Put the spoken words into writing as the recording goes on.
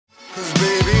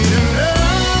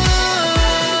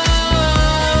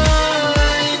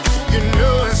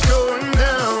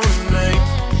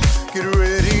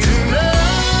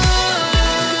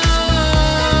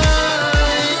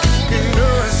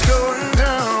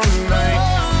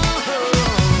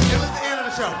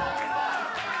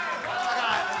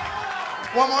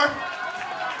One more?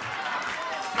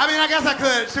 I mean, I guess I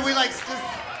could. Should we like just,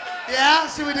 yeah?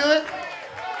 Should we do it?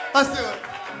 Let's do it.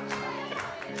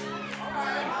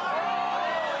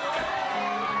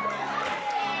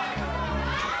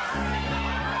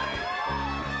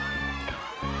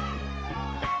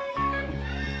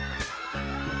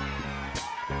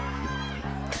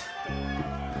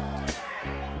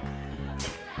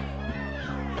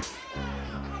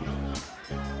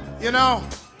 You know,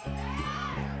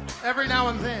 every now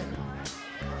and then,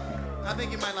 I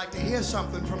think you might like to hear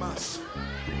something from us.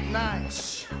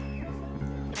 Nice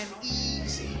and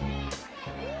easy.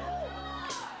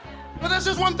 But that's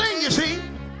just one thing, you see.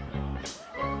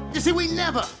 You see, we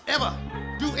never, ever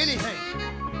do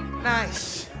anything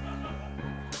nice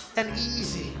and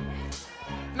easy.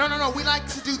 No, no, no, we like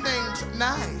to do things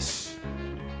nice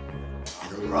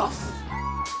and rough.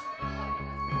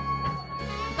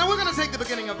 Now we're gonna take the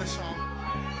beginning of this song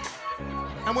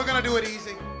and we're gonna do it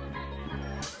easy.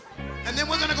 And then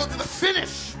we're gonna go to the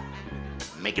finish,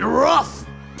 make it rough.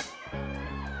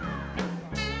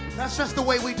 That's just the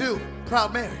way we do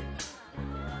Proud Mary.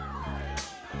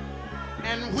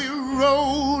 And we're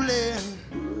rolling,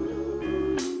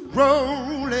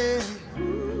 rolling,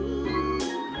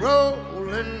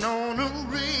 rolling on a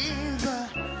river.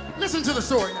 Listen to the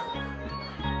story now.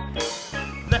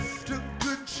 Left a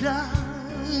good job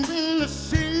in the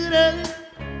city,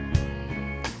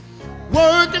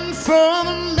 working for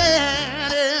the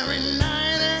man every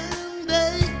night and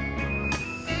day,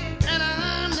 and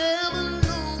I never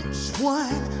lost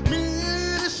 1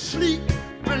 minute of sleep.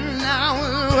 But now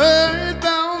I'm worried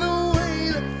about the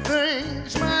way that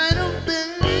things might have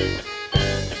been.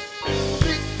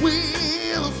 Big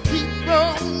wheels keep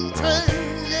on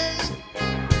turning,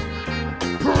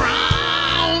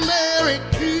 Proud Mary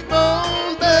keep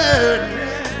on burning.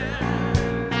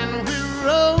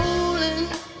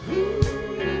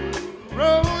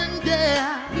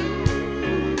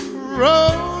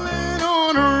 Rolling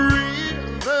on a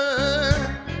river,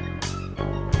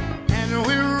 and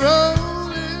we're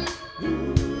rolling,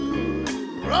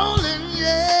 rolling,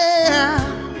 yeah,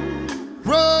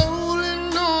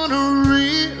 rolling on a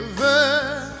river.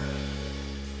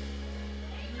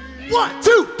 1,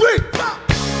 2, 3, 4.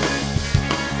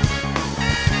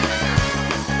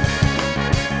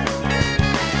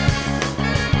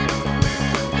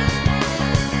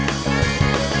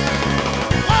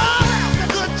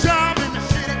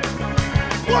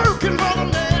 Working for the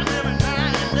man every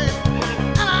night and day,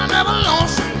 and I never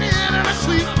lost a minute of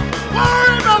sleep,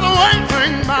 worried about the way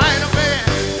things might have been.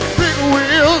 Big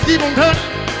wheels keep on turning,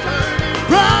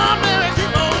 Proud Mary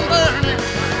keep on burning,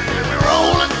 and we're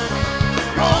rolling,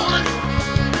 rolling,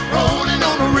 rolling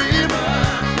on the river,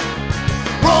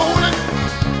 rolling,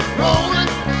 rolling,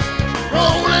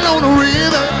 rolling on the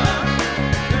river.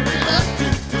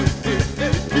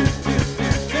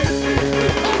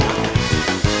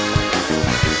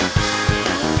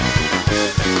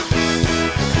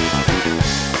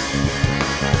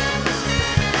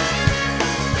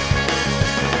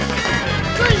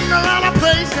 A lot of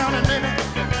place down in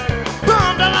Memphis,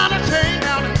 burned a lot of chain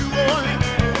down in New Orleans,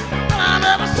 but I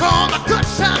never saw the good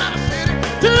side of the city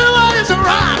till I used to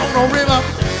ride on the river.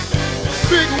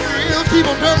 Big wheels keep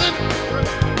on turning,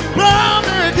 Proud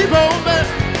Mary keep on burning,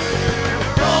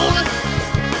 rolling,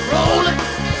 rolling,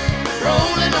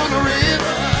 rolling on the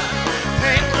river.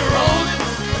 Take me rolling,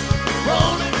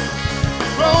 rolling,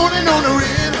 rolling on the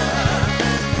river.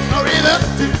 The river,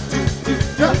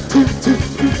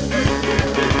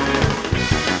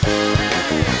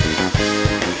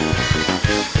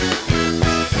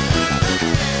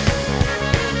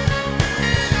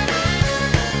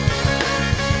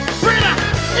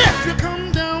 if you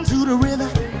come down to the river,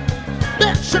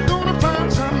 bet you're gonna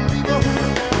find some people.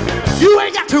 You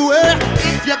ain't got to worry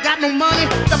if you got no money.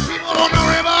 The people on the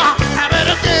river have it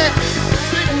again.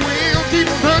 Big wheels keep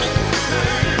on turning,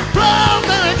 Proud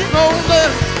Mary keep on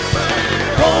burning,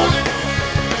 rolling,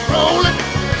 rolling,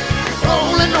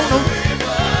 rolling on the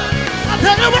river. I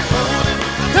tell you what,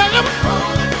 I tell you what,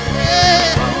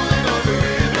 yeah.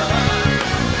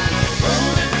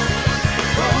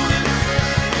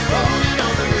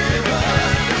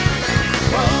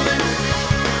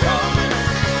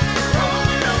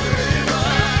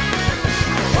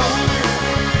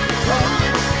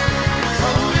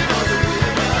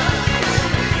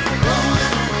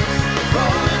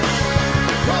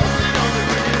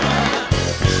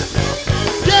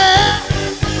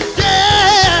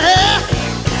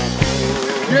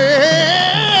 Yeah.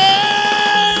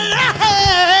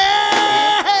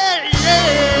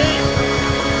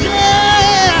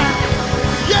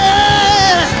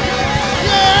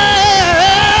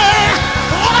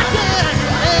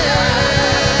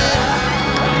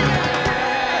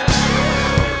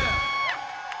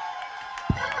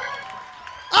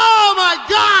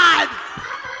 God!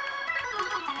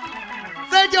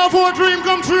 Thank y'all for a dream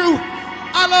come true.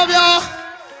 I love y'all.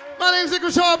 My name's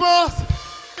Rashad Burroughs.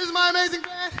 This is my amazing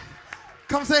band.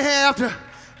 Come say hey after.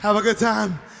 Have a good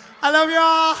time. I love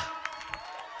y'all.